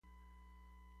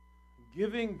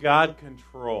Giving God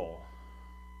control.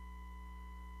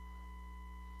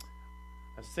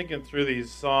 I was thinking through these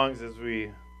songs as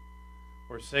we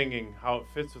were singing, how it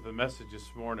fits with the message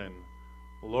this morning.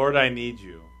 Lord, I need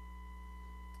you.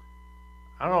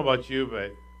 I don't know about you,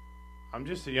 but I'm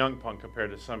just a young punk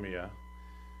compared to some of you.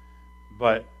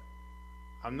 But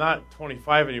I'm not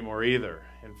 25 anymore either.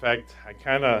 In fact, I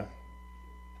don't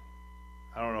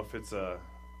know if it's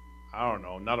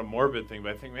not a morbid thing,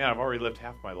 but I think, man, I've already lived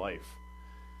half my life.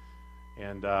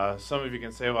 And some of you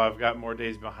can say, well, I've got more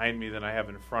days behind me than I have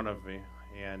in front of me.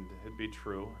 And it'd be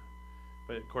true.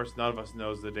 But, of course, none of us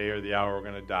knows the day or the hour we're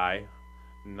going to die.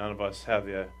 None of us have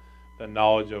the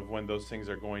knowledge of when those things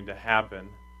are going to happen.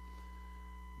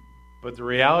 But the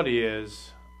reality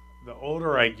is, the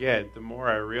older I get, the more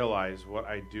I realize what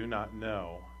I do not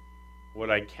know, what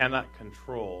I cannot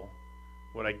control,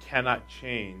 what I cannot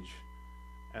change,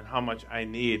 and how much I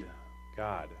need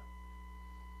God.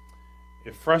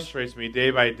 It frustrates me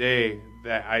day by day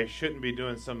that I shouldn't be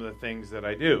doing some of the things that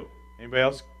I do. Anybody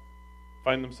else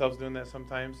find themselves doing that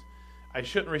sometimes? I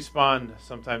shouldn't respond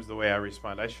sometimes the way I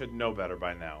respond. I should know better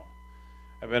by now.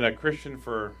 I've been a Christian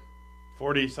for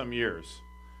 40-some years.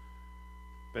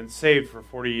 Been saved for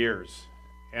 40 years.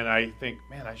 And I think,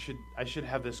 man, I should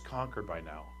have this conquered by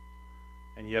now.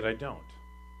 And yet I don't.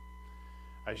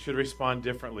 I should respond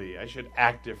differently. I should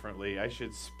act differently. I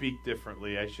should speak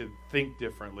differently. I should think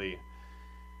differently.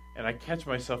 And I catch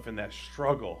myself in that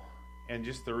struggle and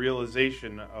just the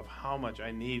realization of how much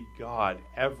I need God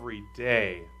every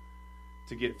day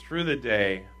to get through the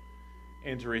day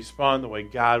and to respond the way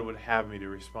God would have me to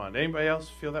respond. Anybody else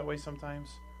feel that way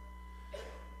sometimes?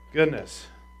 Goodness.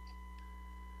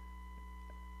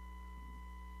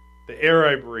 The air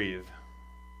I breathe,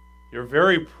 your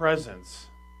very presence.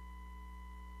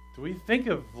 Do we think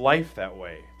of life that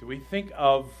way? Do we think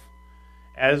of,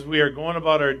 as we are going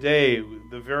about our day,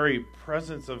 the very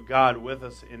presence of God with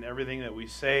us in everything that we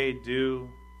say, do,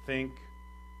 think,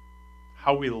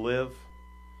 how we live?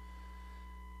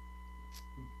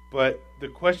 But the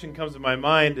question comes to my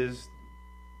mind is,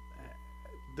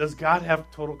 does God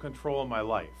have total control of my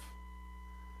life?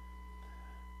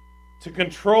 To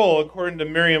control, according to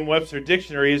Merriam-Webster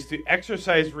Dictionary, is to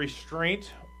exercise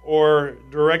restraint or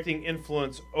directing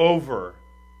influence over,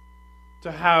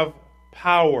 to have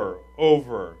power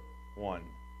over one.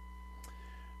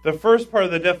 The first part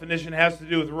of the definition has to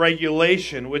do with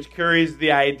regulation, which carries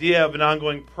the idea of an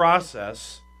ongoing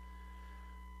process.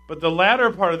 But the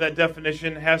latter part of that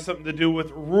definition has something to do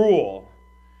with rule.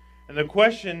 And the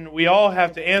question we all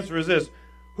have to answer is this: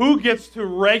 who gets to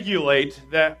regulate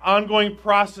that ongoing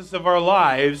process of our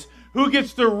lives? Who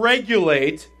gets to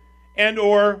regulate and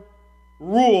or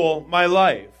rule my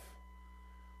life?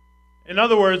 In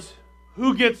other words,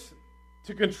 who gets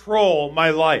to control my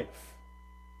life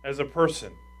as a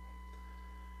person?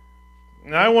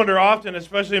 And I wonder often,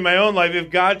 especially in my own life, if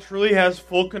God truly has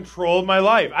full control of my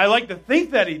life. I like to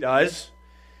think that He does.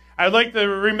 I'd like to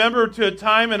remember to a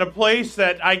time and a place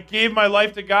that I gave my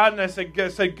life to God and I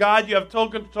said, God, you have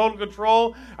total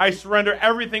control. I surrender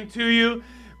everything to you.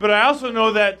 But I also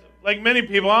know that, like many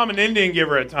people, I'm an Indian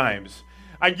giver at times.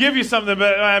 I give you something,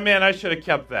 but man, I should have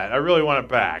kept that. I really want it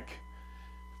back.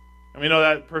 And we know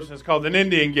that person is called an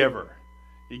Indian giver.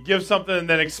 You give something and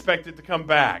then expect it to come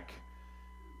back.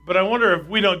 But I wonder if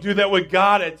we don't do that with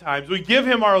God at times. We give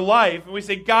Him our life, and we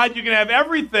say, God, you can have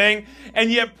everything,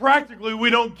 and yet practically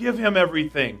we don't give Him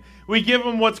everything. We give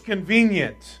Him what's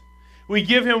convenient. We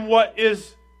give Him what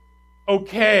is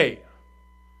okay.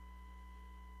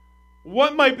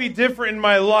 What might be different in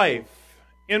my life,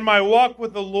 in my walk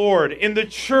with the Lord, in the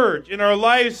church, in our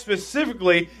lives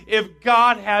specifically, if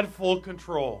God had full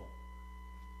control?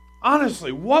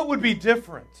 Honestly, what would be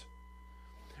different?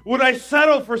 Would I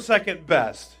settle for second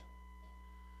best?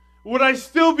 Would I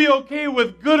still be okay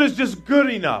with good is just good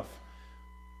enough?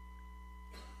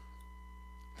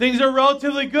 Things are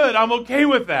relatively good. I'm okay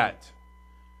with that.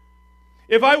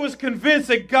 If I was convinced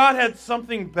that God had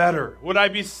something better, would I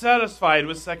be satisfied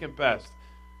with second best?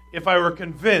 If I were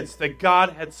convinced that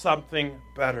God had something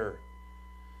better.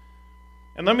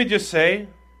 And let me just say,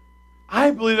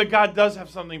 I believe that God does have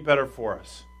something better for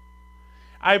us.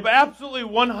 I absolutely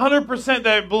 100%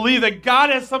 that believe that God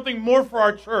has something more for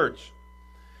our church.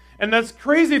 And that's a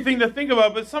crazy thing to think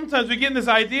about, but sometimes we get in this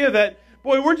idea that,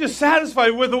 boy, we're just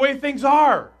satisfied with the way things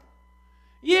are.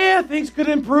 Yeah, things could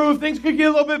improve, things could get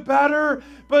a little bit better,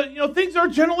 but, things are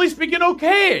generally speaking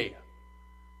okay.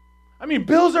 I mean,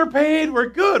 bills are paid, we're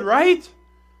good, right?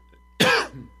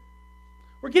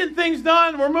 We're getting things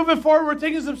done, we're moving forward, we're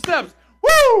taking some steps.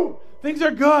 Woo! Things are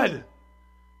good.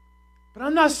 But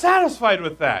I'm not satisfied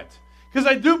with that. Because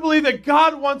I do believe that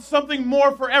God wants something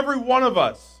more for every one of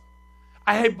us.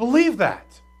 I believe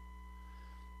that.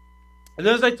 And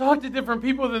as I talk to different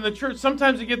people within the church,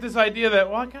 sometimes I get this idea that,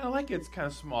 well, I kind of like it. It's kind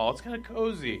of small. It's kind of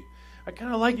cozy. I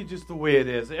kind of like it just the way it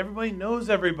is. Everybody knows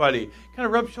everybody. Kind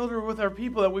of rub shoulder with our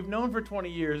people that we've known for 20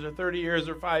 years or 30 years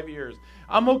or 5 years.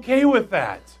 I'm okay with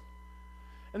that.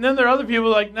 And then there are other people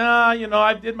like, nah,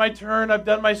 I did my turn. I've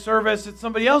done my service. It's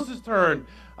somebody else's turn.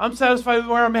 I'm satisfied with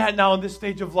where I'm at now in this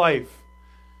stage of life.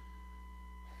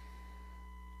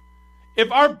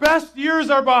 If our best years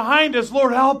are behind us,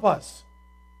 Lord, help us.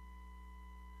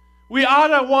 We ought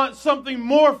to want something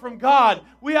more from God.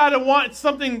 We ought to want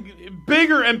something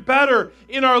bigger and better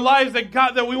in our lives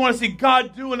that we want to see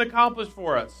God do and accomplish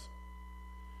for us.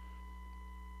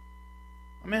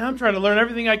 I mean, I'm trying to learn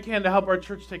everything I can to help our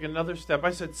church take another step.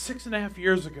 I said 6.5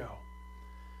 years ago,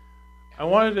 I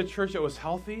wanted a church that was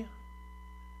healthy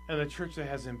and a church that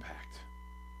has impact.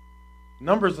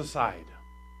 Numbers aside.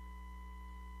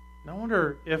 And I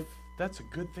wonder if that's a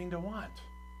good thing to want.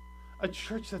 A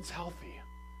church that's healthy.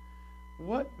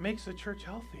 What makes a church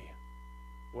healthy?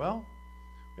 Well,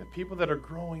 we have people that are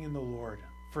growing in the Lord,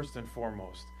 first and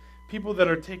foremost. People that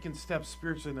are taking steps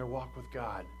spiritually in their walk with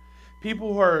God.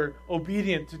 People who are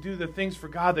obedient to do the things for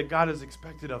God that God has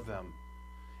expected of them.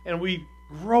 And we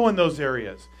grow in those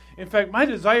areas. In fact, my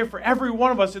desire for every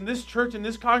one of us in this church, in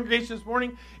this congregation this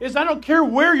morning, is I don't care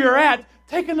where you're at,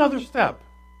 take another step.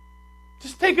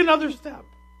 Just take another step.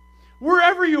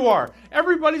 Wherever you are.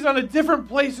 Everybody's on a different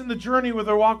place in the journey with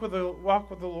their walk with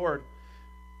the Lord.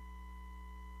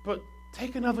 But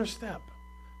take another step.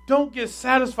 Don't get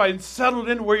satisfied and settled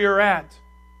in where you're at.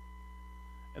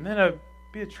 And then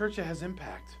be a church that has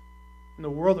impact in the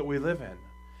world that we live in.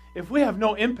 If we have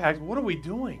no impact, what are we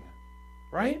doing?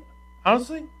 Right?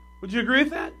 Honestly? Would you agree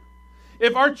with that?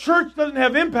 If our church doesn't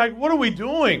have impact, what are we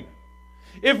doing?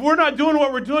 If we're not doing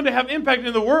what we're doing to have impact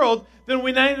in the world, then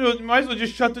we might as well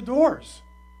just shut the doors.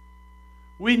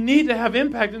 We need to have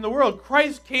impact in the world.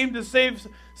 Christ came to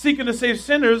seeking to save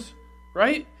sinners,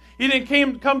 right? He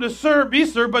didn't come to be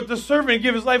served, but to serve and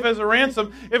give his life as a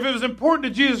ransom. If it was important to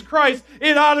Jesus Christ,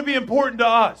 it ought to be important to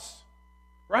us,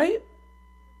 right?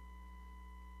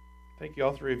 Thank you,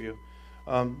 all three of you.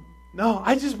 No,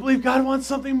 I just believe God wants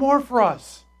something more for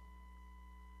us.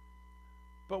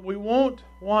 But we won't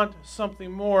want something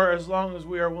more as long as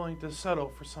we are willing to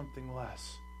settle for something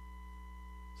less.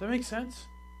 Does that make sense?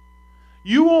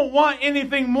 You won't want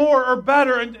anything more or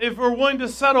better if we're willing to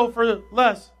settle for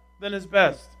less than is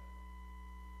best.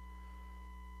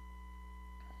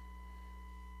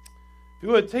 If you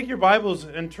would, take your Bibles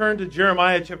and turn to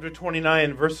Jeremiah chapter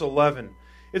 29, verse 11.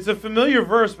 It's a familiar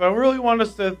verse, but I really want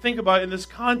us to think about it in this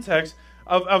context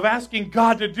of asking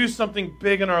God to do something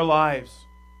big in our lives.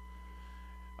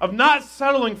 Of not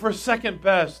settling for second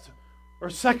best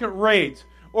or second rate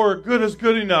or good is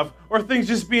good enough or things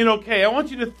just being okay. I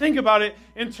want you to think about it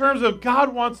in terms of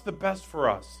God wants the best for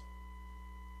us.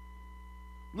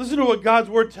 Listen to what God's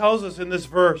word tells us in this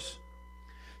verse.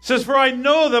 It says, "For I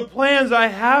know the plans I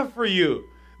have for you."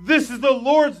 This is the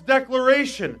Lord's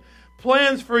declaration.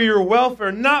 Plans for your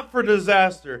welfare, not for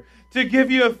disaster, to give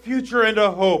you a future and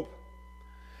a hope.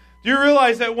 Do you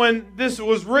realize that when this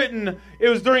was written, it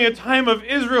was during a time of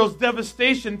Israel's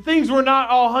devastation? Things were not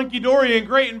all hunky-dory and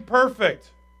great and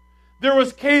perfect. There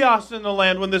was chaos in the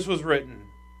land when this was written.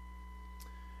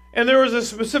 And there was a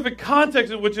specific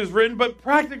context in which it was written, but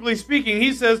practically speaking,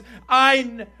 he says,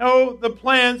 I know the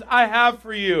plans I have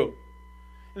for you.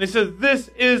 And he says, this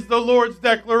is the Lord's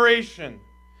declaration.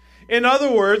 In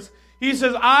other words, he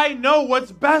says, I know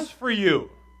what's best for you.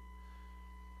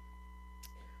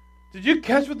 Did you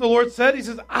catch what the Lord said? He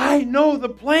says, I know the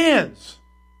plans.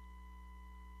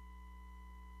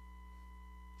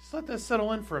 Just let that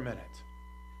settle in for a minute.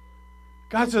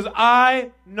 God says,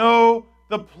 I know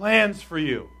the plans for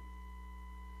you.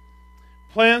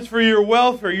 Plans for your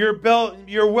welfare,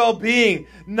 your well-being,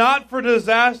 not for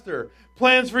disaster.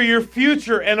 Plans for your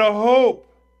future and a hope.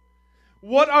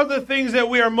 What are the things that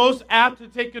we are most apt to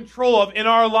take control of in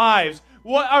our lives?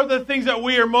 What are the things that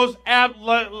we are most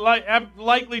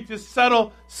likely to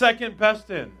settle second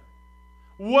best in?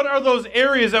 What are those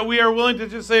areas that we are willing to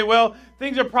just say, well,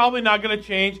 things are probably not going to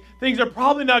change. Things are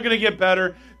probably not going to get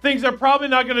better. Things are probably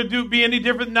not going to be any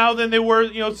different now than they were,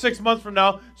 6 months from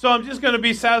now. So I'm just going to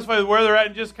be satisfied with where they're at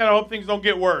and just kind of hope things don't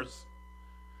get worse.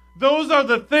 Those are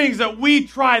the things that we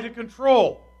try to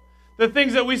control. The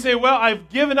things that we say, well, I've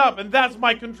given up, and that's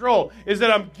my control, is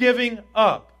that I'm giving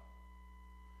up.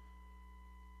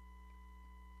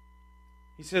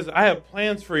 He says, I have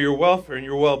plans for your welfare and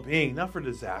your well-being, not for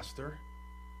disaster.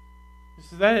 He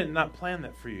says, I did not plan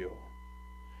that for you.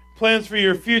 plans for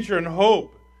your future and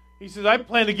hope. He says, I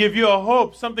plan to give you a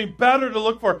hope, something better to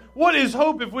look for. What is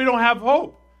hope if we don't have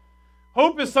hope?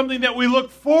 Hope is something that we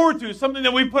look forward to, something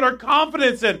that we put our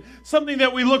confidence in, something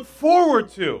that we look forward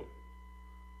to.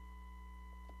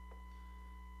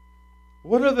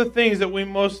 What are the things that we are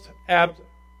most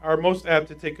apt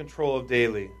to take control of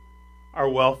daily? Our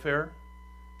welfare,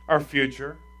 our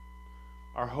future,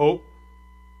 our hope.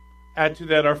 Add to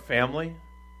that our family,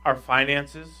 our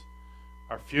finances,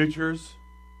 our futures.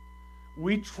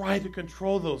 We try to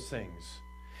control those things.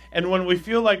 And when we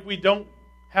feel like we don't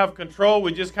have control,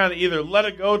 we just kind of either let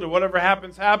it go to whatever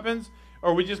happens,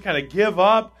 or we just kind of give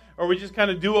up, or we just kind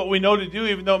of do what we know to do,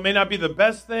 even though it may not be the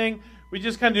best thing. We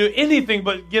just kind of do anything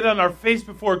but get on our face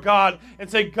before God and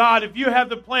say, God, if you have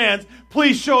the plans,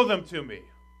 please show them to me.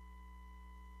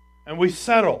 And we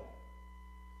settle.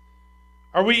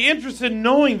 Are we interested in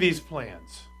knowing these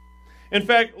plans? In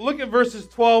fact, look at verses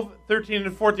 12, 13,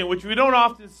 and 14, which we don't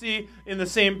often see in the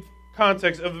same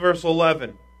context of verse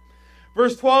 11.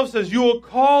 Verse 12 says, you will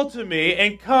call to me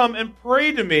and come and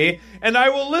pray to me, and I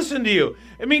will listen to you.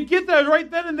 I mean, get that right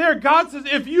then and there. God says,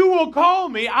 if you will call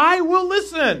me, I will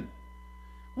listen.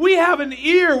 We have an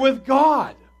ear with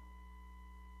God.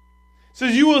 It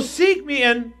says, you will seek me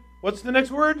and, what's the next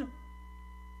word?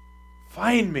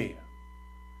 Find me.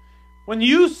 When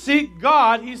you seek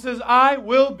God, he says, I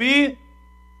will be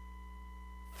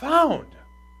found.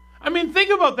 I mean,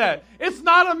 think about that. It's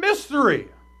not a mystery.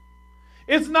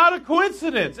 It's not a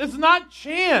coincidence. It's not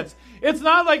chance. It's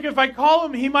not like if I call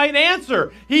him, he might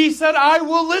answer. He said, I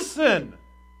will listen.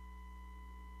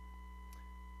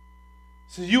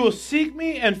 He says, you will seek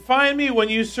me and find me when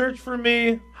you search for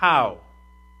me. How?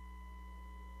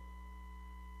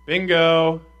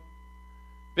 Bingo.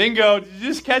 Bingo. Did you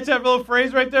just catch that little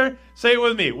phrase right there? Say it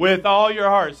with me. With all your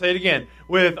heart. Say it again.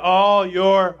 With all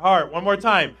your heart. One more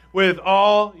time. With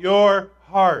all your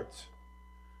heart.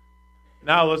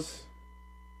 Now let's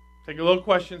take a little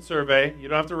question survey. You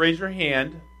don't have to raise your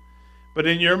hand. But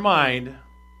in your mind,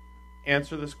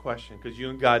 answer this question, because you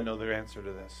and God know the answer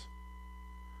to this.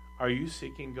 Are you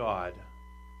seeking God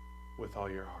with all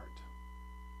your heart?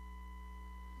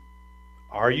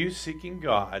 Are you seeking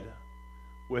God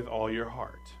with all your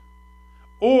heart?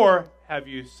 Or have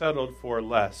you settled for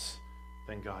less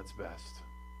than God's best?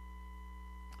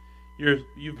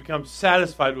 You've become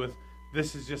satisfied with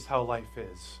this is just how life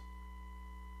is.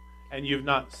 And you've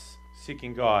not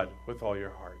seeking God with all your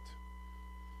heart.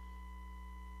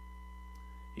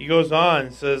 He goes on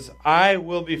and says, I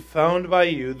will be found by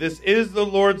you. This is the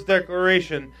Lord's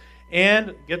declaration.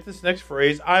 And, get this next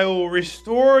phrase, I will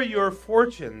restore your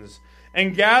fortunes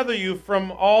and gather you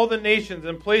from all the nations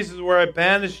and places where I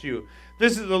banished you.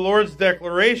 This is the Lord's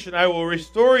declaration. I will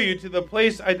restore you to the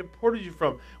place I deported you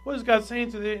from. What is God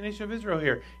saying to the nation of Israel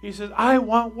here? He says, I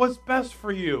want what's best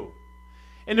for you.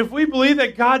 And if we believe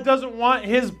that God doesn't want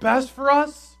his best for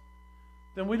us,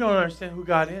 then we don't understand who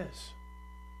God is.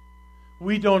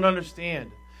 We don't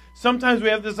understand. Sometimes we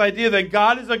have this idea that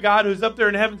God is a God who's up there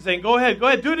in heaven saying, go ahead,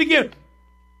 do it again.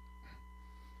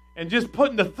 And just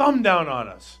putting the thumb down on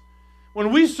us.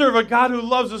 When we serve a God who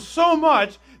loves us so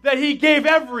much that he gave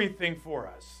everything for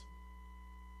us.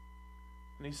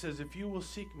 And he says, if you will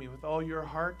seek me with all your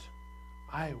heart,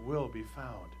 I will be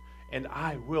found. And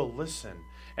I will listen.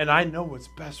 And I know what's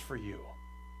best for you.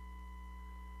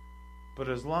 But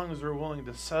as long as we're willing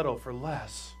to settle for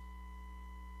less,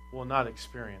 we'll not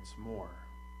experience more.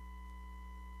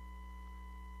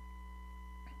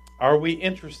 Are we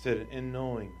interested in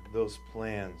knowing those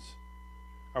plans?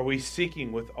 Are we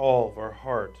seeking with all of our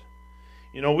heart?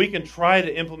 You know, we can try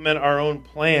to implement our own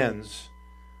plans,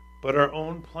 but our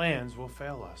own plans will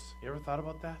fail us. You ever thought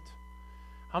about that?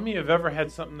 How many have ever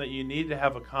had something that you need to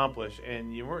have accomplished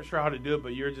and you weren't sure how to do it,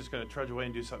 but you're just going to trudge away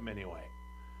and do something anyway?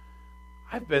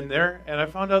 I've been there, and I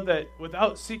found out that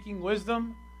without seeking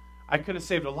wisdom, I could have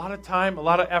saved a lot of time, a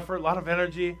lot of effort, a lot of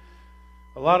energy,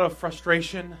 a lot of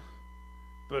frustration,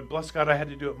 but bless God, I had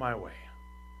to do it my way.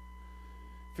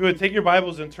 If you would take your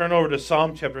Bibles and turn over to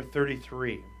Psalm chapter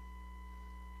 33.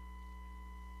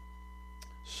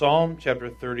 Psalm chapter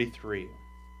 33.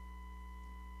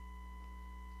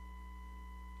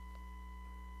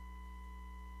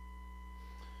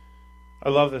 I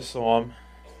love this psalm.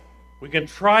 We can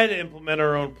try to implement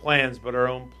our own plans, but our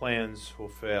own plans will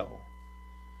fail.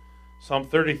 Psalm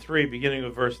 33, beginning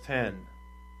with verse 10.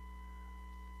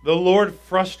 The Lord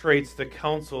frustrates the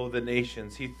counsel of the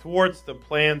nations. He thwarts the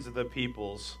plans of the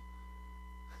peoples.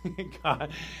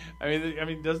 God, I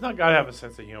mean, does not God have a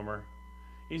sense of humor?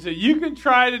 He said, you can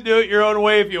try to do it your own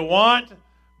way if you want,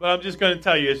 but I'm just going to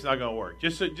tell you it's not going to work.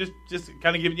 Just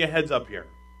kind of giving you a heads up here.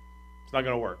 It's not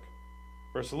going to work.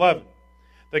 Verse 11.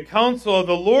 The counsel of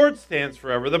the Lord stands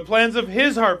forever, the plans of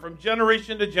his heart from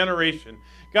generation to generation.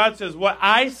 God says, what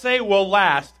I say will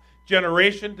last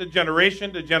generation to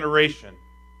generation to generation.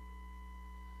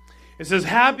 It says,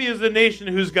 happy is the nation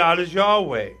whose God is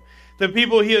Yahweh, the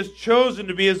people he has chosen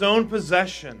to be his own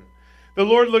possession. The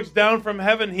Lord looks down from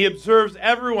heaven. He observes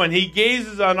everyone. He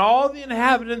gazes on all the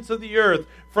inhabitants of the earth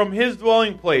from his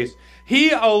dwelling place.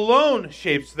 He alone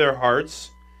shapes their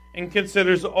hearts and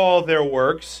considers all their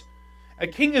works. A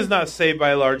king is not saved by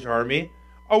a large army.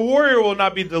 A warrior will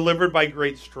not be delivered by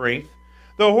great strength.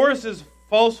 The horse is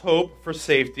false hope for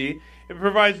safety. It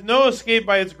provides no escape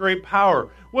by its great power.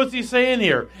 What's he saying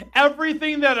here?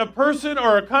 Everything that a person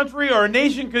or a country or a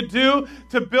nation could do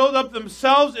to build up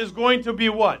themselves is going to be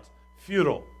what?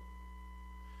 Futile.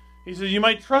 He says you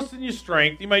might trust in your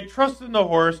strength, you might trust in the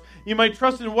horse, you might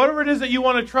trust in whatever it is that you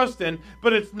want to trust in,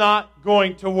 but it's not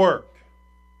going to work.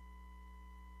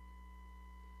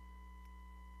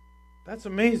 That's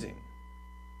amazing.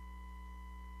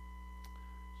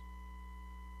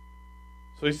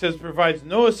 So he says, provides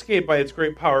no escape by its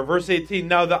great power. Verse 18,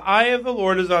 now the eye of the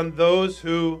Lord is on those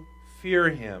who fear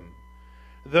him,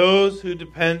 those who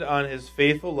depend on his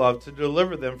faithful love to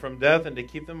deliver them from death and to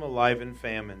keep them alive in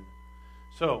famine.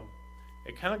 So,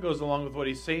 it kind of goes along with what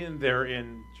he's saying there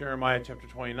in Jeremiah chapter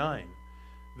 29.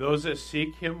 Those that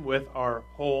seek him with our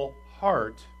whole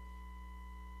heart,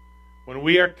 when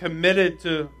we are committed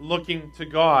to looking to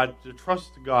God, to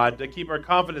trust God, to keep our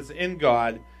confidence in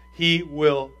God, he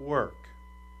will work.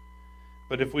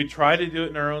 But if we try to do it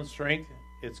in our own strength,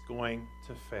 it's going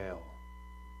to fail.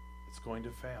 It's going to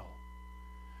fail.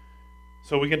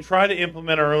 So we can try to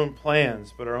implement our own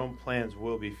plans, but our own plans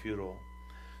will be futile.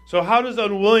 So how does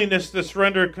unwillingness to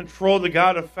surrender control to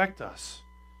God affect us?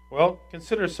 Well,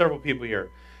 consider several people here.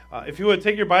 If you would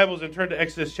take your Bibles and turn to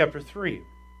Exodus chapter 3.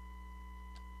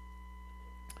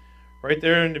 Right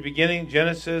there in the beginning,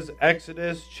 Genesis,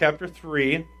 Exodus chapter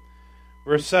 3,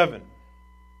 verse 7.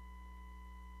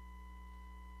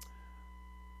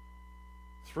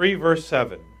 3 verse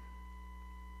 7.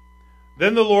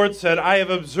 Then the Lord said, I have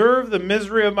observed the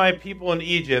misery of my people in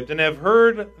Egypt, and have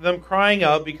heard them crying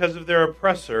out because of their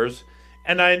oppressors,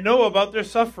 and I know about their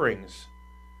sufferings.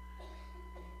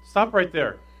 Stop right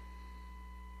there.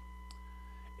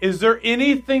 Is there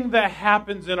anything that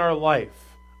happens in our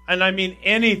life, and I mean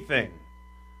anything,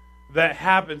 that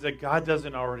happens that God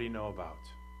doesn't already know about?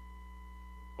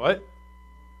 What?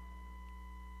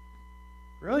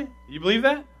 Really? You believe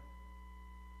that?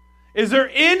 Is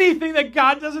there anything that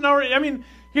God doesn't already... I mean,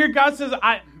 here God says,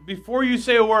 before you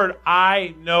say a word,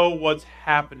 I know what's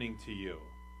happening to you.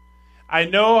 I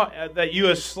know that you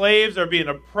as slaves are being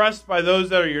oppressed by those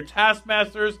that are your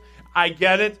taskmasters. I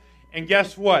get it. And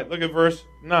guess what? Look at verse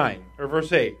 9, or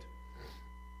verse 8.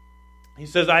 He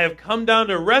says, I have come down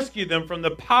to rescue them from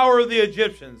the power of the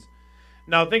Egyptians.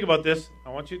 Now think about this.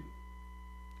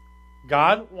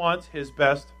 God wants his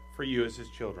best for you as his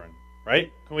children.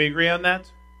 Right? Can we agree on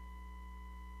that?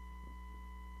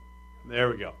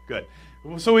 There we go. Good.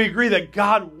 So we agree that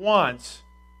God wants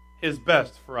his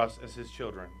best for us as his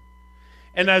children.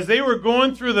 And as they were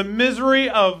going through the misery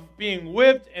of being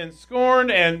whipped and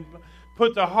scorned and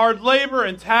put to hard labor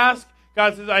and task,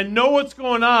 God says, I know what's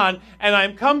going on, and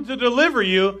I'm come to deliver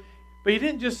you. But he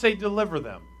didn't just say deliver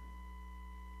them.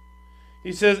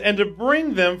 He says, and to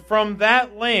bring them from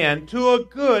that land to a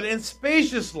good and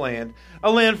spacious land,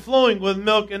 a land flowing with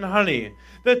milk and honey,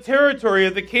 the territory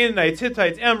of the Canaanites,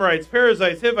 Hittites, Amorites,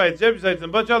 Perizzites, Hivites, Jebusites,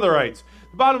 and a bunch of otherites.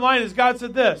 The bottom line is God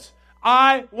said this,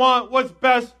 I want what's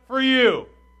best for you.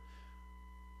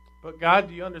 But God,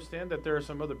 do you understand that there are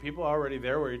some other people already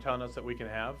there where you're telling us that we can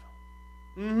have?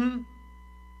 Mm-hmm.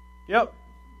 Yep.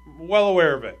 Well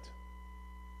aware of it.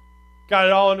 Got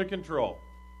it all under control.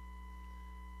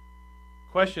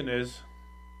 Question is,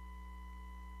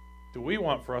 do we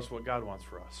want for us what God wants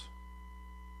for us?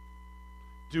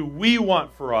 Do we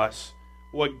want for us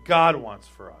what God wants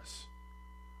for us?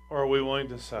 Or are we willing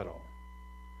to settle?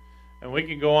 And we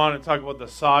can go on and talk about the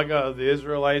saga of the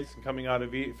Israelites and coming out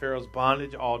of Pharaoh's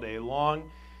bondage all day long,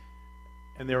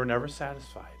 and they were never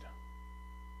satisfied.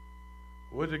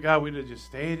 Would to God we'd have just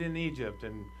stayed in Egypt,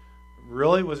 and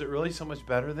really, was it really so much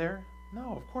better there?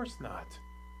 No, of course not.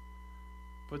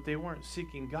 But they weren't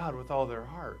seeking God with all their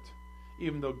heart,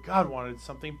 even though God wanted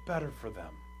something better for them.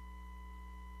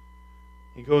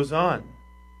 He goes on.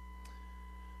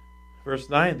 Verse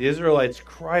 9, the Israelites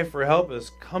cry for help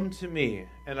as, come to me,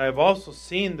 and I have also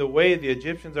seen the way the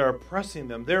Egyptians are oppressing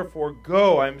them. Therefore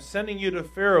go, I am sending you to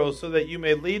Pharaoh so that you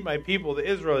may lead my people, the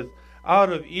Israelites,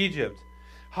 out of Egypt.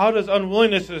 How does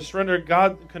unwillingness to surrender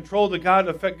control to God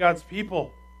affect God's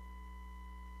people?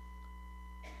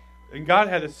 And God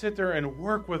had to sit there and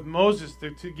work with Moses to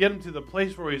get him to the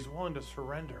place where he's willing to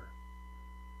surrender.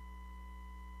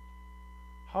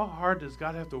 How hard does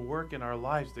God have to work in our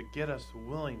lives to get us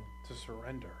willing to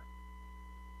surrender?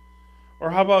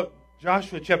 Or how about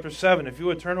Joshua chapter 7? If you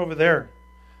would turn over there.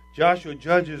 Joshua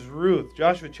judges Ruth.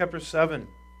 Joshua chapter 7.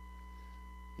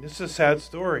 This is a sad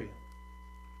story.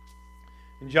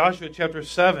 In Joshua chapter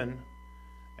 7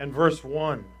 and verse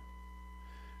 1,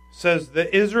 says,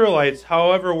 the Israelites,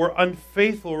 however, were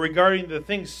unfaithful regarding the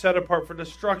things set apart for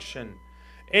destruction.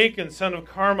 Achan, son of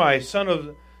Carmi, son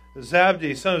of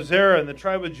Zabdi, son of Zerah, and the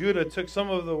tribe of Judah took some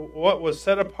of what was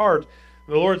set apart.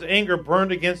 The Lord's anger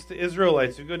burned against the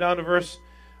Israelites. We go down to verse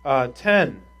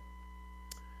 10.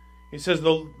 He says,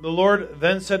 the Lord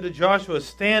then said to Joshua,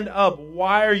 stand up.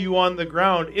 Why are you on the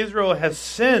ground? Israel has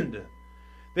sinned.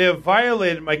 They have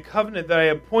violated my covenant that I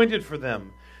appointed for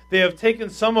them. They have taken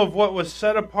some of what was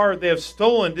set apart. They have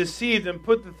stolen, deceived, and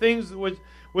put the things with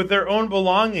their own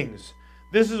belongings.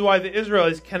 This is why the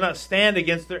Israelites cannot stand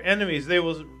against their enemies. They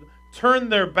will turn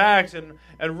their backs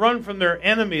and run from their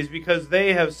enemies because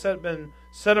they have been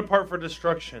set apart for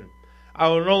destruction. I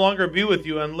will no longer be with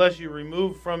you unless you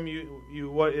remove from you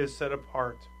what is set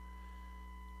apart.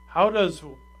 How does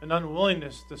an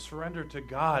unwillingness to surrender to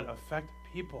God affect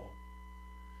people?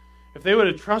 If they would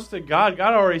have trusted God,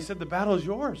 God already said the battle is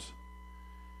yours.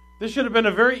 This should have been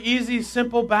a very easy,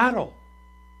 simple battle.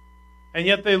 And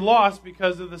yet they lost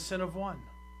because of the sin of one.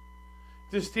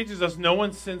 This teaches us no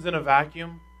one sins in a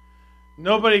vacuum.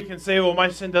 Nobody can say, well, my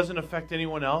sin doesn't affect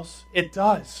anyone else. It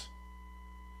does.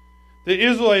 The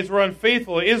Israelites were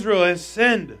unfaithful. Israel has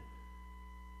sinned.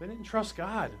 They didn't trust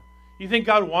God. You think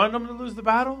God wanted them to lose the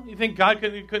battle? You think God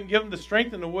couldn't give them the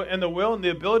strength and the will and the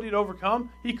ability to overcome?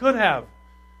 He could have.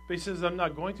 But he says, I'm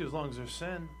not going to as long as there's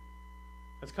sin.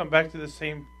 Let's come back to the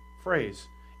same phrase.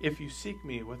 If you seek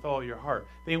me with all your heart.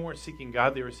 They weren't seeking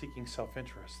God, they were seeking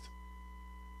self-interest.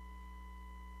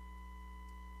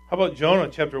 How about Jonah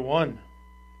chapter 1?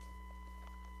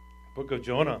 Book of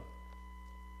Jonah.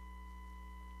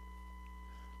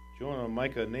 Jonah,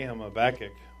 Micah, Nahum,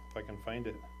 Habakkuk, if I can find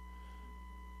it.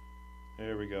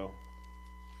 There we go.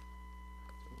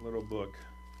 Little book.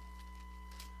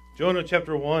 Jonah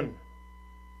chapter 1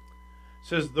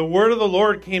 says, the word of the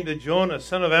Lord came to Jonah,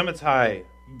 son of Amittai.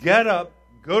 Get up,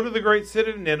 go to the great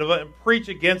city of Nineveh and preach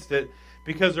against it,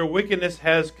 because their wickedness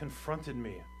has confronted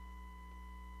me. I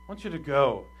want you to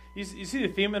go. You see the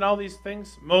theme in all these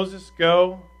things? Moses,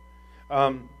 go.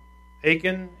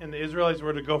 Achan and the Israelites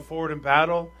were to go forward in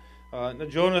battle.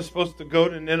 Jonah is supposed to go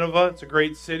to Nineveh. It's a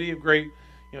great city,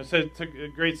 said it took a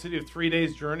great city of 3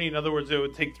 days' journey. In other words, it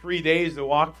would take 3 days to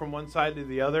walk from one side to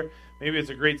the other. Maybe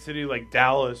it's a great city like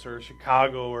Dallas or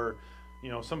Chicago or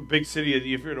some big city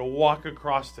if you're to walk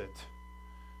across it.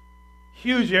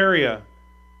 Huge area.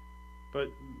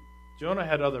 But Jonah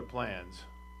had other plans.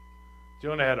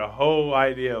 Jonah had a whole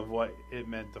idea of what it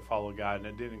meant to follow God, and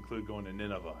it didn't include going to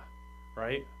Nineveh,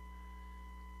 right?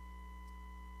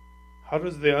 How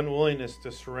does the unwillingness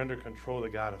to surrender control to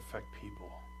God affect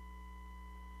people?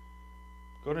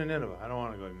 Go to Nineveh. I don't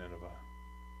want to go to Nineveh.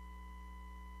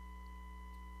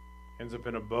 Ends up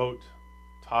in a boat,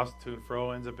 tossed to and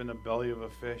fro, ends up in the belly of a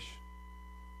fish.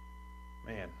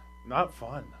 Man, not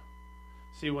fun.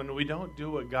 See, when we don't do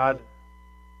what God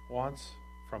wants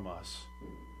from us,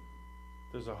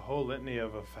 there's a whole litany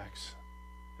of effects,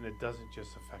 and it doesn't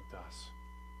just affect us.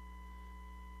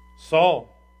 Saul,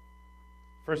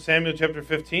 1 Samuel chapter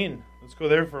 15. Let's go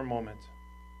there for a moment.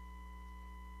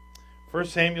 1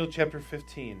 Samuel chapter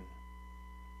 15.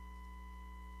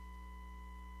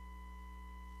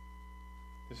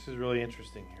 This is really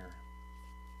interesting here.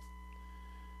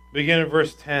 Begin at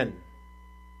verse 10.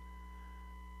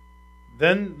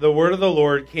 Then the word of the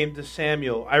Lord came to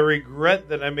Samuel. I regret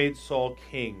that I made Saul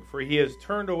king, for he has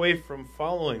turned away from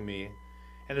following me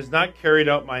and has not carried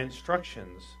out my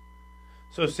instructions.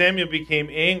 So Samuel became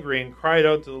angry and cried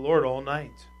out to the Lord all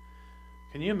night.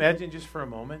 Can you imagine just for a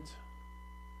moment?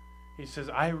 He says,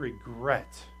 I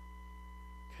regret.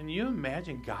 Can you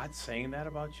imagine God saying that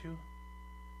about you?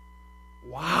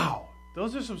 Wow,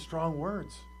 those are some strong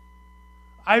words.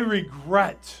 I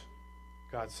regret,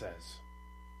 God says.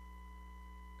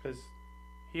 Because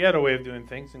he had a way of doing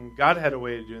things, and God had a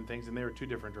way of doing things, and they were two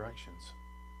different directions.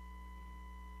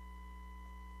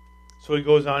 So he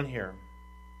goes on here.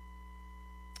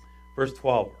 Verse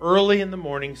 12. Early in the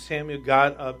morning, Samuel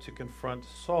got up to confront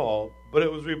Saul, but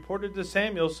it was reported to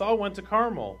Samuel, Saul went to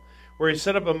Carmel, where he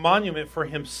set up a monument for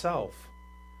himself.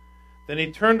 Then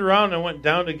he turned around and went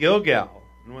down to Gilgal.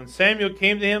 And when Samuel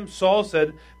came to him, Saul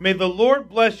said, May the Lord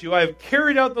bless you. I have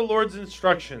carried out the Lord's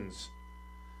instructions.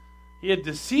 He had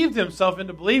deceived himself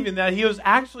into believing that he was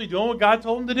actually doing what God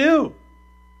told him to do.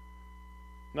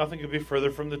 Nothing could be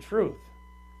further from the truth.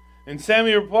 And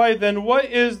Samuel replied, "Then what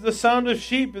is the sound of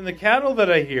sheep and the cattle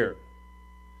that I hear?"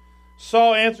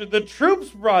 Saul answered, "The troops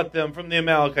brought them from the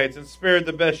Amalekites and spared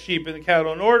the best sheep and the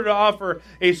cattle in order to offer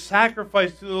a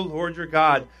sacrifice to the Lord your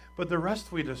God, but the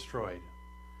rest we destroyed."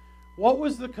 What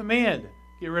was the command?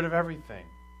 Get rid of everything.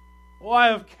 Well, I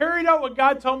have carried out what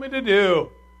God told me to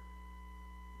do.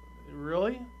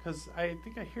 Really? Because I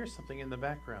think I hear something in the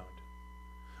background.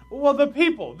 Well, the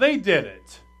people, they did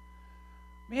it.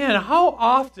 Man, how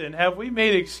often have we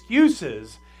made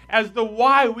excuses as to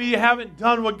why we haven't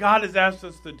done what God has asked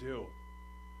us to do?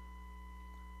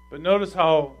 But notice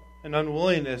how an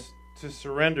unwillingness to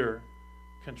surrender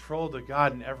control to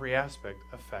God in every aspect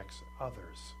affects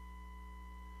others.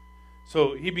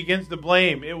 So he begins to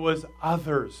blame. It was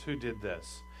others who did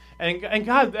this. And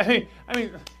God, I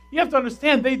mean, you have to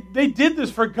understand, they did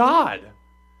this for God.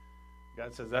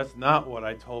 God says, that's not what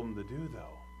I told them to do,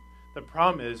 though. The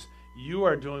problem is, you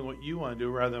are doing what you want to do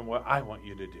rather than what I want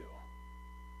you to do.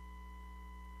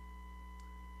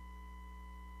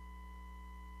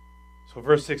 So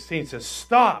verse 16 says,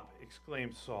 "Stop,"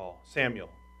 exclaimed Samuel.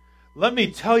 "Let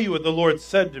me tell you what the Lord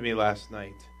said to me last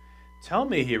night." "Tell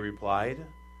me," he replied.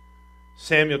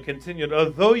 Samuel continued,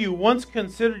 "Although you once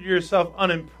considered yourself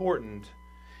unimportant,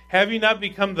 have you not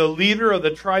become the leader of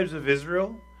the tribes of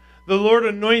Israel? The Lord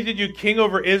anointed you king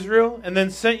over Israel and then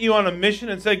sent you on a mission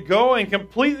and said, 'Go and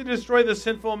completely destroy the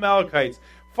sinful Amalekites.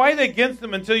 Fight against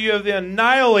them until you have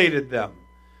annihilated them.'"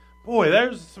 Boy,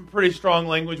 there's some pretty strong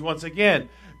language once again.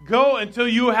 Go until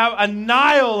you have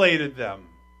annihilated them.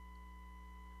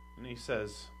 And he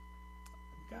says,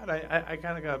 "God, I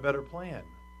kind of got a better plan.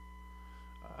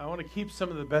 I want to keep some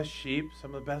of the best sheep,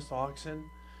 some of the best oxen.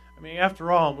 I mean,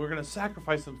 after all, we're going to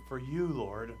sacrifice them for you,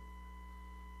 Lord.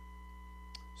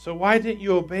 So why didn't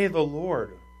you obey the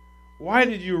Lord? Why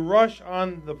did you rush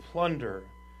on the plunder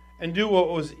and do what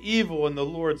was evil in the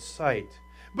Lord's sight?"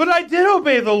 "But I did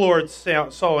obey the Lord,"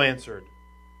 Saul answered.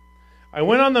 "I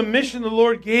went on the mission the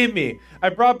Lord gave me. I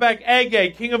brought back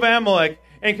Agag, king of Amalek,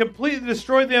 and completely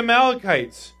destroyed the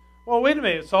Amalekites." Well, wait a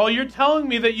minute, Saul. You're telling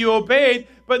me that you obeyed,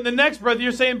 but in the next breath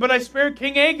you're saying, "But I spared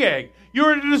King Agag." You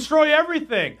were to destroy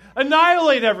everything,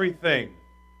 annihilate everything.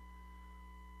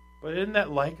 But isn't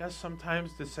that like us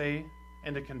sometimes to say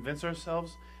and to convince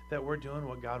ourselves that we're doing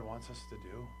what God wants us to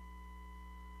do,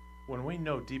 when we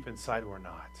know deep inside we're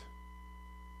not?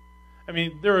 I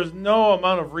mean, there is no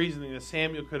amount of reasoning that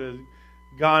Samuel could have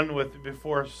gone with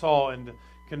before Saul and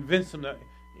convinced him that,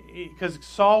 because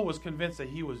Saul was convinced that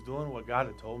he was doing what God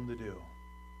had told him to do.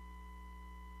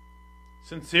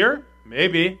 Sincere?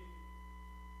 Maybe.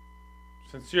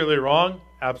 Sincerely wrong?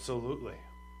 Absolutely.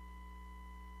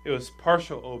 It was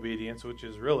partial obedience, which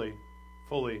is really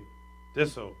fully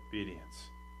disobedience.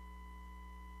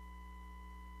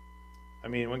 I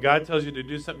mean, when God tells you to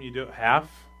do something, you do it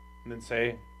half, and then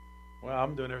say, "Well,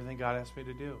 I'm doing everything God asked me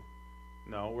to do."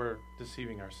 No, we're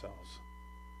deceiving ourselves.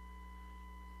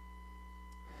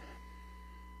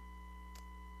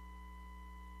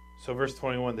 So verse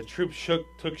 21, "The troops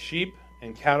took sheep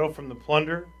and cattle from the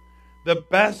plunder, the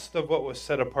best of what was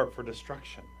set apart for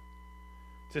destruction,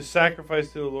 to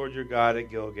sacrifice to the Lord your God at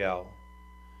Gilgal."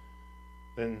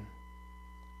 Then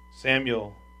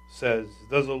Samuel says,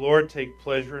 "Does the Lord take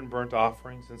pleasure in burnt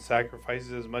offerings and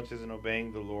sacrifices as much as in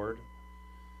obeying the Lord?"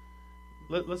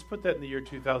 Let's put that in the year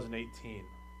 2018.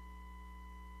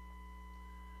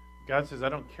 God says, "I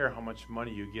don't care how much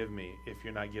money you give me if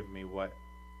you're not giving me what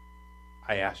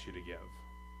I asked you to give."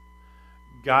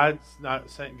 God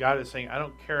is saying, "I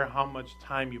don't care how much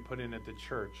time you put in at the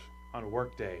church on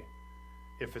work day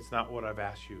if it's not what I've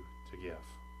asked you to give."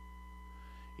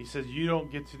 He says, "You don't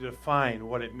get to define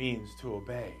what it means to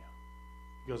obey."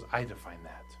 He goes, "I define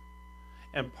that."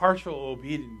 And partial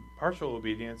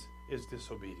obedience is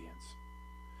disobedience.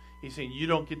 He's saying, you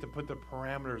don't get to put the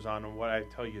parameters on what I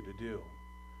tell you to do.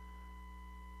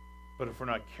 But if we're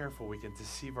not careful, we can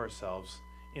deceive ourselves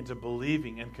into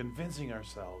believing and convincing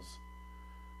ourselves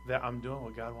that I'm doing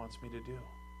what God wants me to do.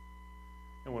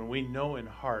 And when we know in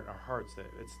our hearts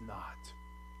that it's not.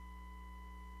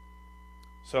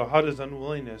 So how does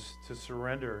unwillingness to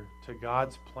surrender to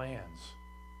God's plans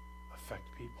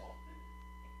affect people?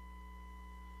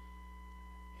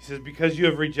 He says, "Because you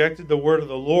have rejected the word of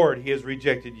the Lord, he has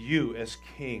rejected you as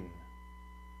king."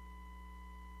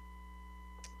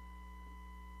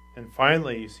 And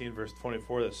finally, you see in verse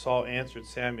 24 that Saul answered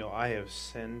Samuel, "I have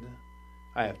sinned.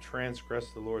 I have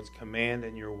transgressed the Lord's command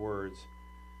and your words.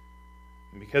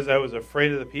 And because I was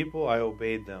afraid of the people, I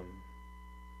obeyed them."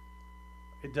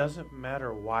 It doesn't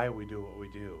matter why we do what we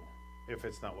do. if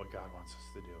it's not what God wants us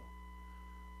to do.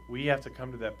 We have to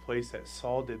come to that place that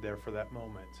Saul did there for that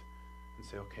moment and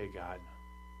say, okay, God,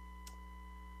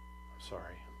 I'm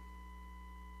sorry.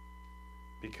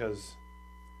 Because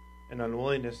an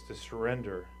unwillingness to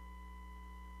surrender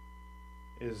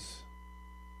is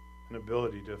an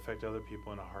ability to affect other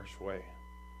people in a harsh way.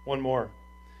 One more.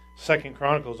 2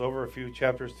 Chronicles, over a few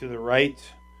chapters to the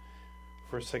right.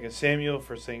 1 2 Samuel,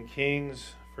 1 2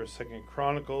 Kings, 1 2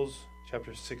 Chronicles,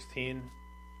 chapter 16.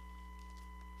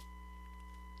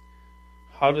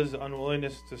 How does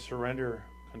unwillingness to surrender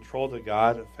control to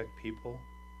God affect people?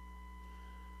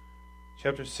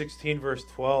 Chapter 16, verse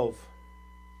 12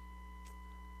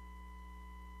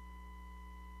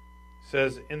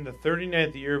 says, in the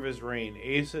 39th year of his reign,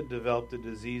 Asa developed a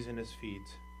disease in his feet.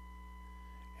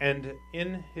 And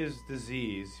his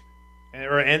disease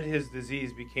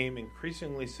became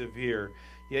increasingly severe.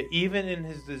 Yet even in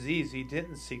his disease, he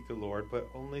didn't seek the Lord, but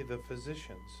only the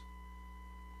physicians.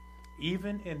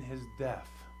 Even in his death,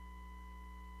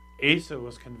 Asa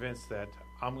was convinced that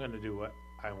I'm going to do what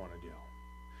I want to do.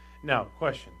 Now,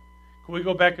 question. Can we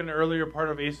go back in the earlier part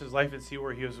of Asa's life and see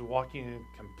where he was walking in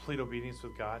complete obedience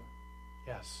with God?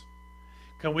 Yes.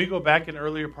 Can we go back in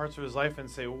earlier parts of his life and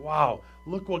say, wow,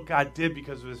 look what God did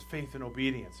because of his faith and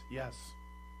obedience? Yes.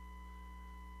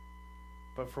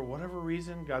 But for whatever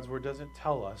reason, God's word doesn't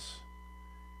tell us.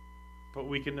 But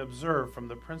we can observe from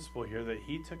the principle here that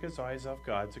he took his eyes off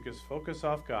God, took his focus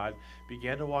off God,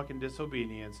 began to walk in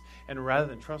disobedience, and rather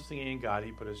than trusting in God,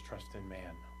 he put his trust in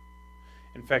man.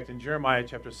 In fact, in Jeremiah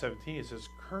chapter 17, it says,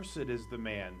 cursed is the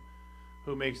man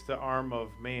who makes the arm of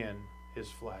man his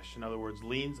flesh. In other words,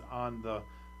 leans on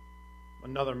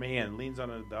another man, leans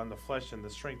on the flesh and the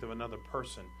strength of another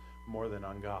person more than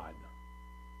on God.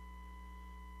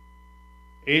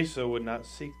 Asa would not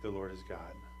seek the Lord as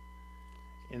God.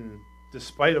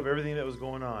 Despite of everything that was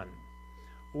going on,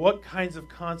 what kinds of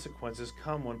consequences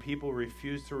come when people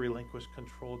refuse to relinquish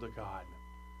control to God?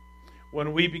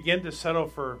 When we begin to settle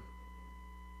for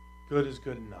good is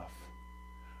good enough.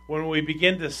 When we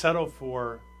begin to settle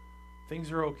for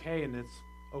things are okay and it's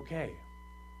okay.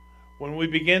 When we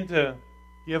begin to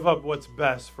give up what's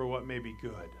best for what may be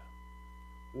good.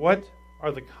 What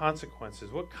are the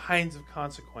consequences? What kinds of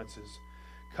consequences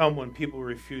come when people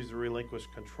refuse to relinquish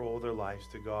control of their lives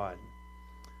to God?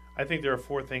 I think there are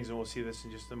 4 things, and we'll see this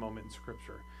in just a moment in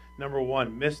Scripture. Number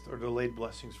 1, missed or delayed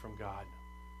blessings from God.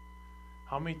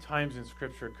 How many times in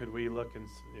Scripture could we look, and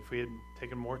if we had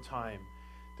taken more time,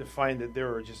 to find that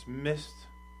there are just missed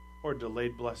or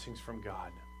delayed blessings from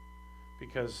God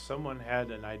because someone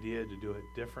had an idea to do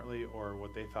it differently or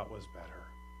what they thought was better?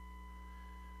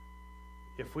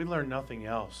 If we learn nothing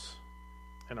else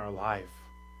in our life,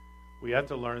 we have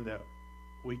to learn that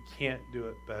we can't do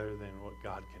it better than what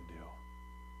God can do.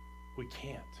 We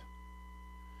can't.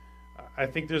 I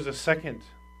think there's a second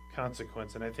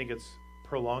consequence, and I think it's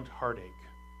prolonged heartache.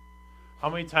 How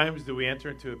many times do we enter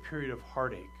into a period of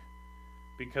heartache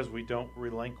because we don't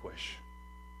relinquish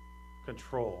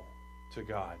control to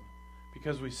God?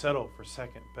 Because we settle for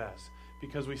second best.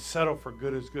 Because we settle for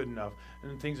good is good enough,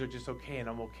 and things are just okay, and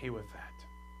I'm okay with that.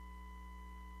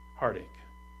 Heartache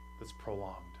that's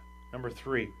prolonged. Number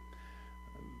 3,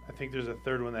 I think there's a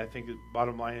third one that I think the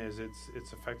bottom line is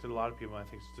it's affected a lot of people, and I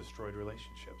think it's destroyed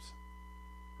relationships.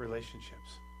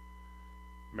 Relationships.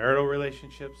 Marital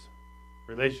relationships,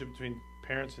 relationship between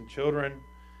parents and children,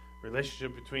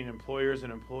 relationship between employers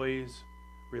and employees,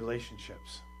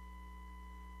 relationships.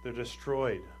 They're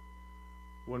destroyed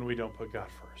when we don't put God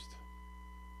first.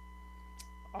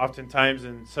 Oftentimes,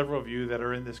 and several of you that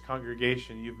are in this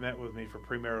congregation, you've met with me for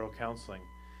premarital counseling.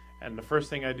 And the first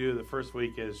thing I do the first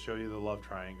week is show you the love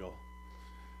triangle.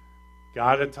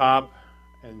 God at top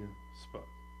and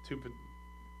 2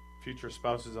 future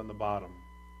spouses on the bottom.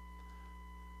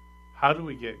 How do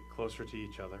we get closer to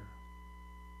each other?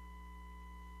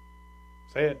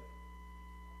 Say it.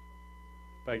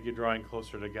 By you drawing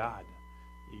closer to God.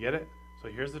 You get it? So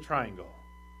here's the triangle.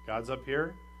 God's up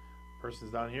here,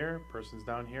 person's down here, person's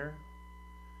down here.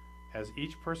 As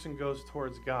each person goes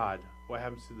towards God, what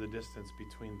happens to the distance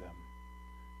between them?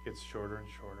 It gets shorter and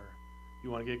shorter.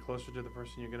 You want to get closer to the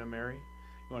person you're going to marry?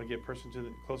 You want to get closer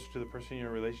to the person you're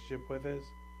in a relationship with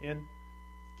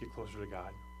get closer to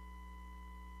God.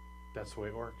 That's the way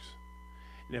it works.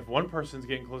 And if one person's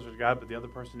getting closer to God but the other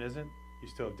person isn't, you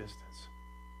still have distance.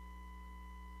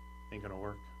 Ain't going to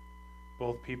work.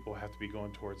 Both people have to be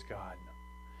going towards God.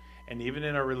 And even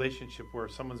in a relationship where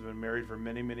someone's been married for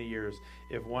many, many years,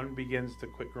 if one begins to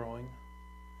quit growing,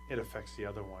 it affects the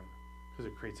other one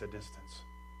because it creates a distance.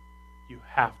 You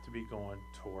have to be going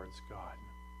towards God.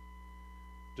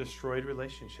 Destroyed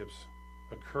relationships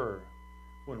occur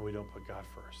when we don't put God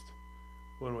first,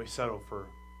 when we settle for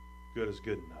good is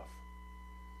good enough.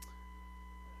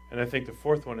 And I think the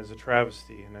fourth one is a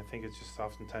travesty, and I think it's just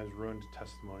oftentimes ruined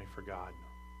testimony for God.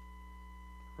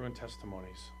 Ruined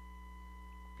testimonies.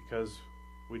 Because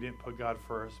we didn't put God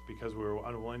first, because we were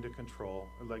unwilling to control,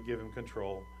 or give Him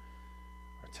control,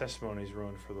 our testimony is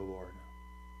ruined for the Lord.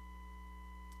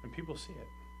 And people see it.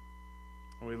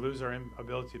 And we lose our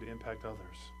ability to impact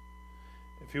others.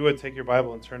 If you would take your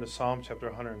Bible and turn to Psalm chapter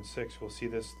 106, we'll see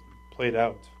this played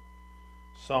out.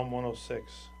 Psalm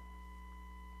 106.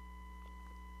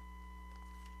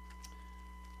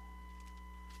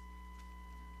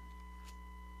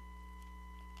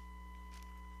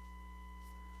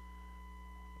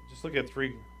 Just look at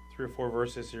three or four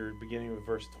verses here, beginning with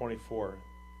verse 24.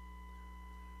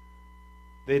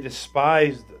 They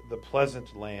despised the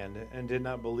pleasant land and did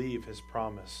not believe His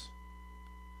promise.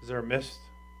 Is there a missed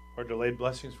or delayed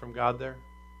blessings from God there?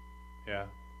 Yeah.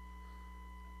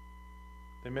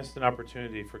 They missed an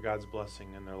opportunity for God's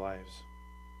blessing in their lives.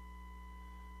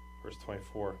 Verse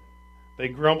 24. They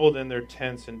grumbled in their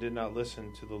tents and did not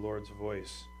listen to the Lord's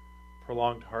voice.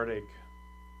 Prolonged heartache.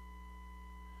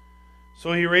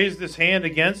 So He raised His hand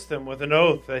against them with an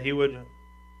oath that He would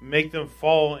make them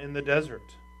fall in the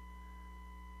desert.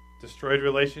 Destroyed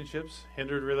relationships,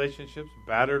 hindered relationships,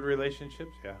 battered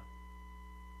relationships, yeah.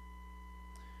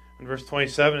 In verse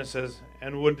 27 it says,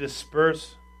 and would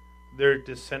disperse their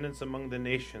descendants among the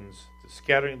nations,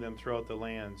 scattering them throughout the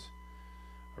lands.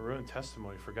 A ruined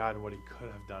testimony for God and what He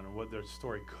could have done and what their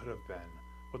story could have been,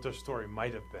 what their story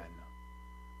might have been.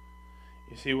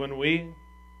 You see, when we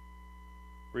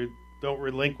don't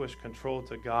relinquish control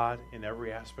to God in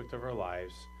every aspect of our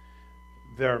lives,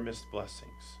 there are missed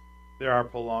blessings. There are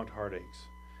prolonged heartaches.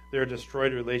 There are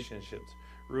destroyed relationships,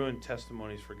 ruined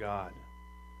testimonies for God.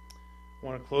 I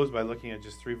want to close by looking at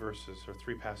just three verses or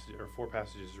four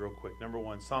passages real quick. Number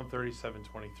one, Psalm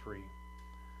 37:23.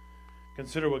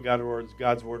 Consider what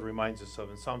God's word reminds us of.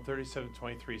 In Psalm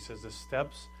 37:23 says, the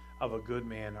steps of a good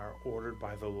man are ordered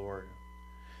by the Lord.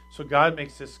 So God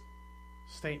makes this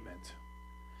statement.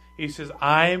 He says,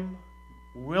 I'm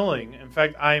willing, in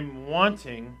fact, I'm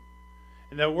wanting.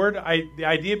 And that word, the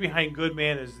idea behind good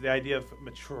man is the idea of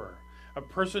mature. A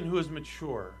person who is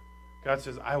mature, God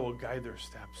says, I will guide their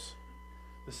steps.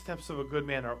 The steps of a good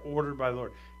man are ordered by the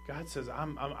Lord. God says,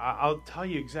 I'll tell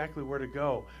you exactly where to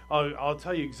go. I'll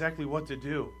tell you exactly what to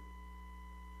do.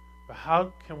 But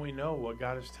how can we know what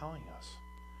God is telling us?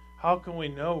 How can we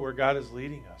know where God is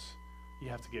leading us? You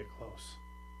have to get close.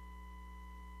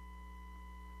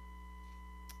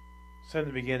 I said in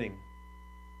the beginning,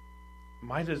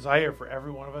 my desire for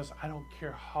every one of us, I don't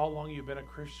care how long you've been a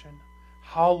Christian,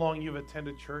 how long you've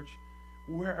attended church,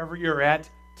 wherever you're at,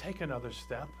 take another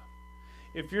step.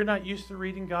 If you're not used to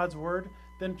reading God's Word,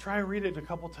 then try read it a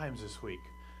couple times this week.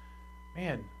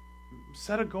 Man,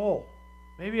 set a goal.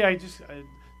 Maybe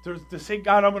to say,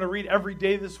 God, I'm going to read every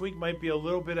day this week might be a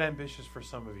little bit ambitious for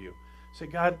some of you. Say,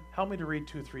 God, help me to read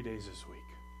 2 or 3 days this week.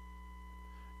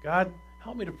 God,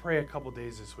 help me to pray a couple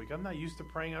days this week. I'm not used to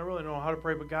praying. I really don't know how to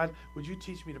pray, but God, would you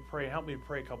teach me to pray? Help me to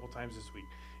pray a couple times this week.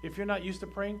 If you're not used to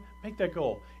praying, make that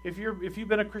goal. If you've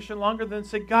been a Christian longer, then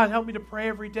say, God, help me to pray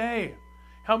every day.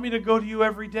 Help me to go to you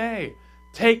every day.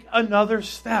 Take another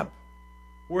step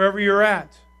wherever you're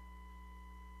at.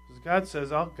 Because God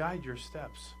says, I'll guide your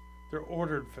steps. They're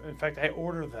ordered. In fact, I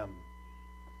order them.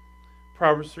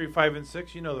 Proverbs 3, 5, and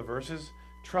 6, you know the verses.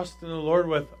 Trust in the Lord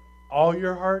with all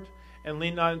your heart and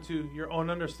lean not into your own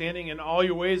understanding. In all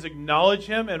your ways acknowledge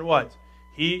Him, and what?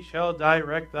 He shall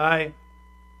direct thy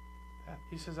path.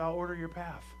 He says, I'll order your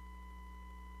path.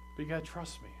 But you got to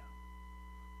trust me.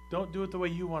 Don't do it the way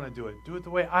you want to do it. Do it the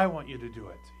way I want you to do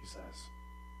it, He says.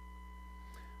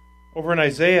 Over in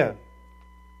Isaiah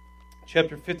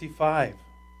chapter 55,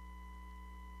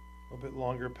 a little bit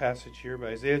longer passage here, but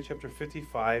Isaiah chapter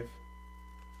 55,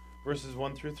 verses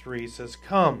 1 through 3 says,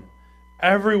 Come,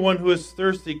 everyone who is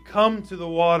thirsty, come to the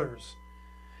waters.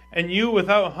 And you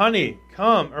without money,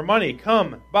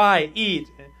 come, buy, eat.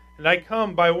 And I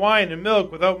come, buy wine and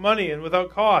milk without money and without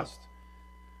cost.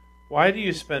 Why do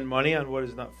you spend money on what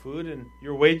is not food and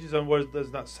your wages on what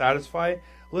does not satisfy?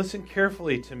 Listen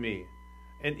carefully to me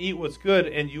and eat what's good,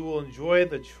 and you will enjoy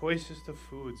the choicest of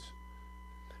foods.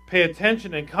 Pay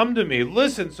attention and come to me.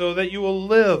 Listen so that you will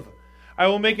live. I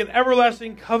will make an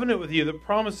everlasting covenant with you. The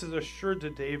promise is assured to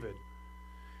David.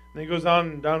 And then he goes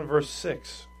on down to verse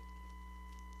 6.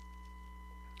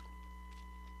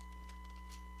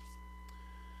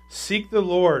 Seek the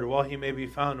Lord while He may be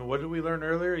found. And what did we learn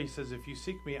earlier? He says, if you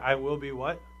seek me, I will be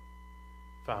what?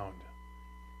 Found.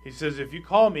 He says, if you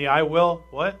call me, I will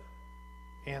what?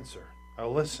 Answer.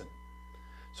 I'll listen.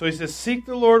 So he says, seek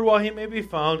the Lord while he may be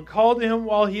found. Call to him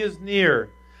while he is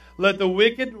near. Let the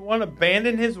wicked one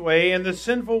abandon his way, and the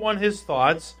sinful one his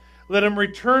thoughts. Let him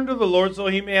return to the Lord, so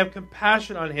he may have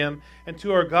compassion on him, and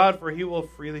to our God, for he will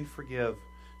freely forgive.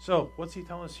 So, what's he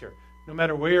telling us here? No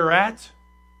matter where you're at,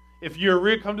 if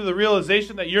you're come to the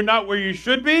realization that you're not where you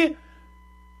should be,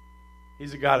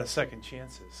 he's a God of second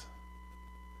chances.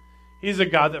 He's a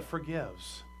God that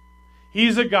forgives.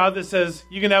 He's a God that says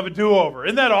you can have a do-over.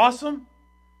 Isn't that awesome?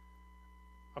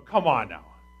 Oh, come on now.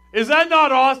 Is that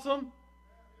not awesome?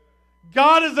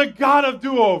 God is a God of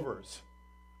do-overs.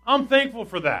 I'm thankful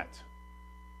for that.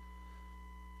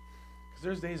 Because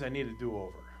there's days I need a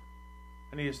do-over.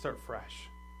 I need to start fresh.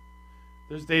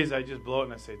 There's days I just blow it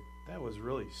and I say, that was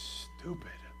really stupid.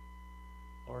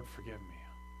 Lord, forgive me.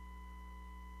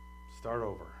 Start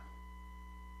over.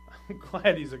 I'm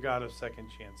glad he's a God of second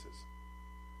chances.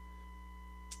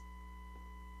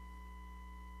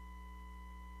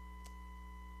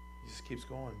 He just keeps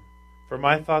going. For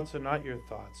my thoughts are not your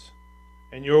thoughts,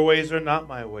 and your ways are not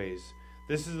my ways.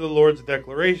 This is the Lord's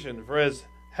declaration. For as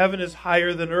heaven is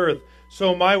higher than earth,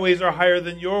 so my ways are higher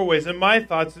than your ways, and my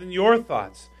thoughts than your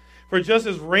thoughts. For just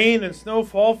as rain and snow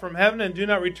fall from heaven and do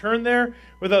not return there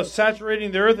without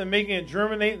saturating the earth and making it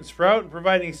germinate and sprout and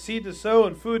providing seed to sow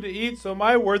and food to eat, so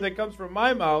my word that comes from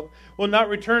my mouth will not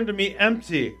return to me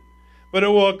empty, but it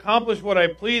will accomplish what I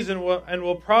please and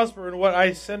will prosper in what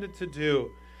I send it to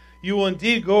do. You will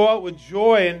indeed go out with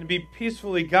joy and be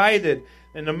peacefully guided,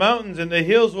 and the mountains and the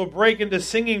hills will break into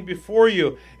singing before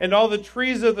you, and all the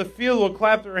trees of the field will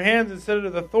clap their hands. Instead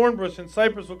of the thorn bush and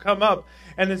cypress will come up,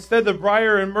 and instead the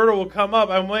briar and myrtle will come up.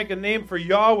 I will make a name for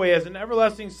Yahweh as an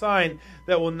everlasting sign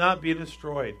that will not be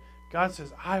destroyed. God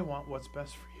says, I want what's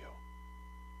best for you.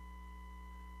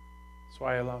 That's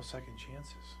why I allow second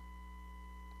chances.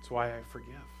 That's why I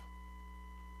forgive.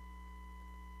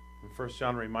 And 1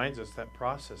 John reminds us that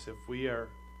process. If we are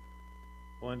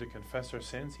willing to confess our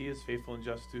sins, he is faithful and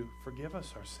just to forgive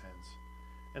us our sins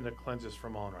and to cleanse us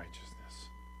from all unrighteousness.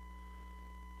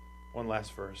 One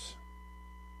last verse.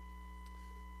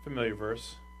 Familiar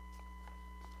verse.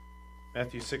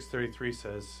 Matthew 6:33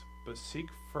 says, but seek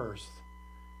first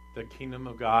the kingdom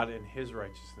of God and his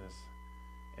righteousness,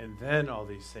 and then all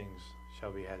these things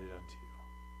shall be added unto you.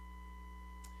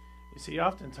 You see,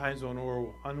 oftentimes when we're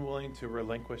unwilling to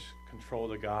relinquish control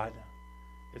to God,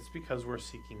 it's because we're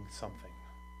seeking something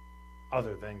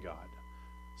other than God.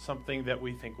 Something that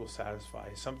we think will satisfy.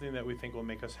 Something that we think will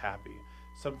make us happy.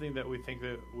 Something that we think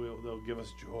that they'll give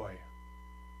us joy.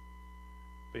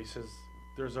 But he says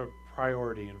there's a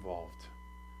priority involved.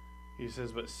 He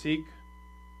says, but seek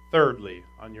thirdly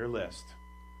on your list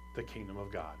the kingdom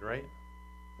of God, right?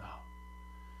 No.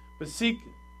 But seek,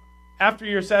 after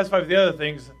you're satisfied with the other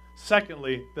things,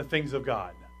 secondly, the things of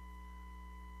God.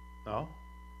 No.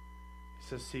 He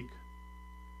says seek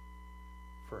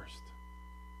first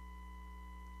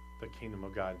the kingdom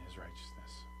of God and his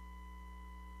righteousness.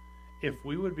 If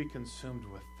we would be consumed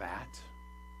with that,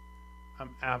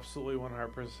 I'm absolutely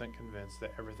 100% convinced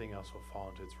that everything else will fall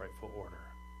into its rightful order.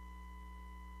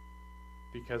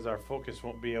 Because our focus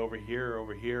won't be over here,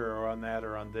 or on that,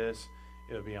 or on this.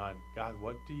 It'll be on, God,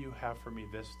 what do you have for me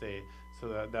this day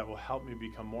so that will help me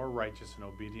become more righteous and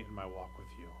obedient in my walk with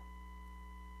you?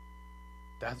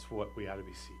 That's what we ought to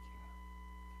be seeking.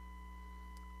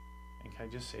 And can I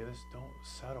just say this? Don't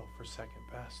settle for second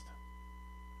best.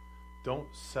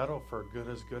 Don't settle for good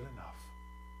is good enough.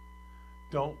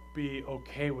 Don't be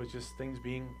okay with just things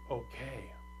being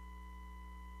okay.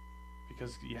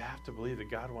 Because you have to believe that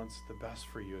God wants the best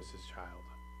for you as his child.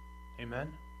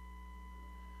 Amen?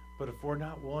 But if we're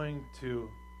not willing to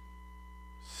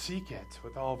seek it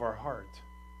with all of our heart,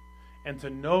 and to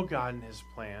know God and his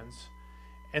plans,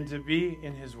 and to be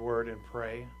in his word and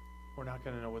pray, we're not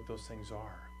going to know what those things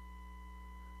are.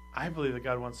 I believe that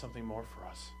God wants something more for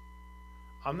us.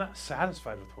 I'm not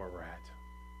satisfied with where we're at.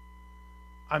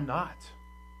 I'm not.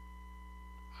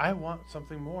 I want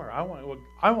something more. I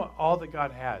want all that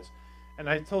God has. And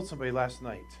I told somebody last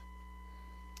night,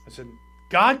 I said,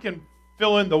 God can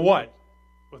fill in the what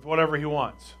with whatever he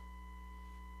wants.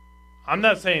 I'm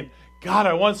not saying, God,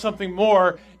 I want something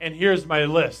more, and here's my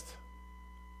list.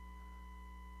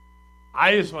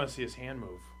 I just want to see his hand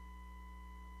move.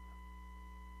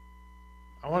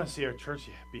 I want to see our church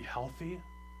be healthy,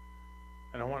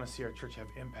 and I want to see our church have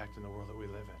impact in the world that we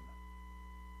live in.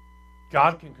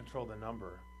 God can control the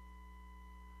number.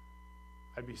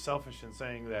 I'd be selfish in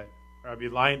saying that, or I'd be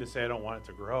lying to say I don't want it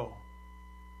to grow.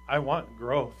 I want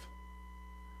growth.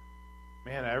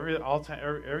 Man,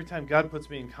 every time God puts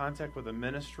me in contact with a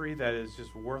ministry that is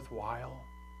just worthwhile,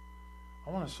 I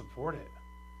want to support it.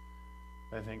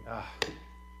 I think,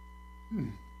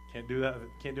 Can't do that.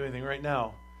 Can't do anything right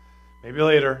now. Maybe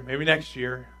later. Maybe next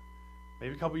year.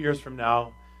 Maybe a couple years from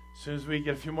now. As soon as we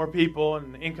get a few more people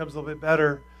and the income's a little bit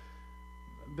better,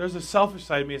 there's a selfish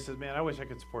side of me that says, man, I wish I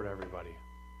could support everybody.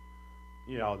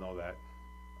 You all know that.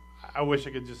 I wish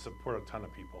I could just support a ton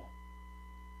of people.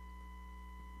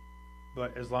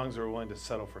 But as long as we're willing to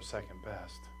settle for second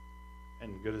best,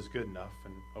 and good is good enough,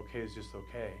 and okay is just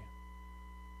okay,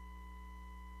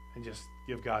 and just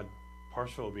give God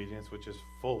partial obedience, which is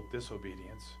full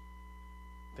disobedience,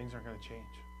 things aren't going to change.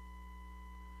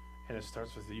 And it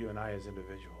starts with you and I as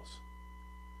individuals.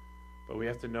 But we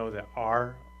have to know that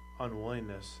our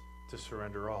unwillingness to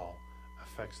surrender all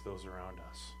affects those around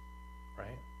us,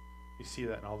 right? You see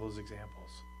that in all those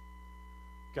examples.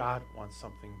 God wants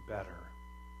something better.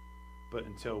 But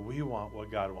until we want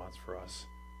what God wants for us,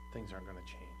 things aren't going to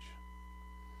change.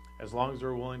 As long as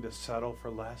we're willing to settle for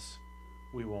less,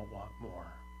 we won't want more.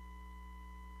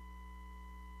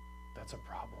 That's a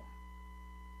problem.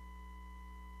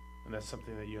 And that's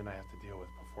something that you and I have to deal with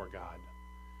before God.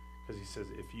 Because he says,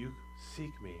 if you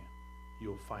seek me,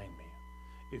 you'll find me.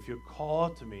 If you call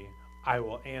out to me, I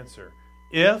will answer.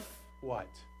 If what?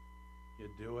 You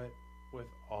do it with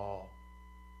all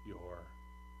your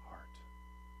heart.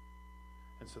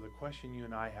 And so the question you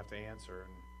and I have to answer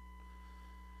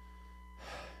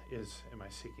is, am I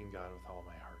seeking God with all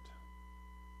my heart?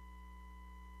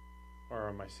 Or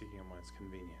am I seeking him when it's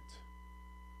convenient?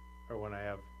 Or when I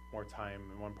have more time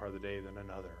in one part of the day than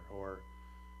another? Or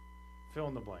fill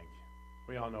in the blank.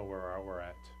 We all know where we're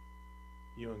at.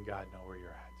 You and God know where you're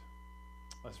at.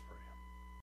 Let's pray.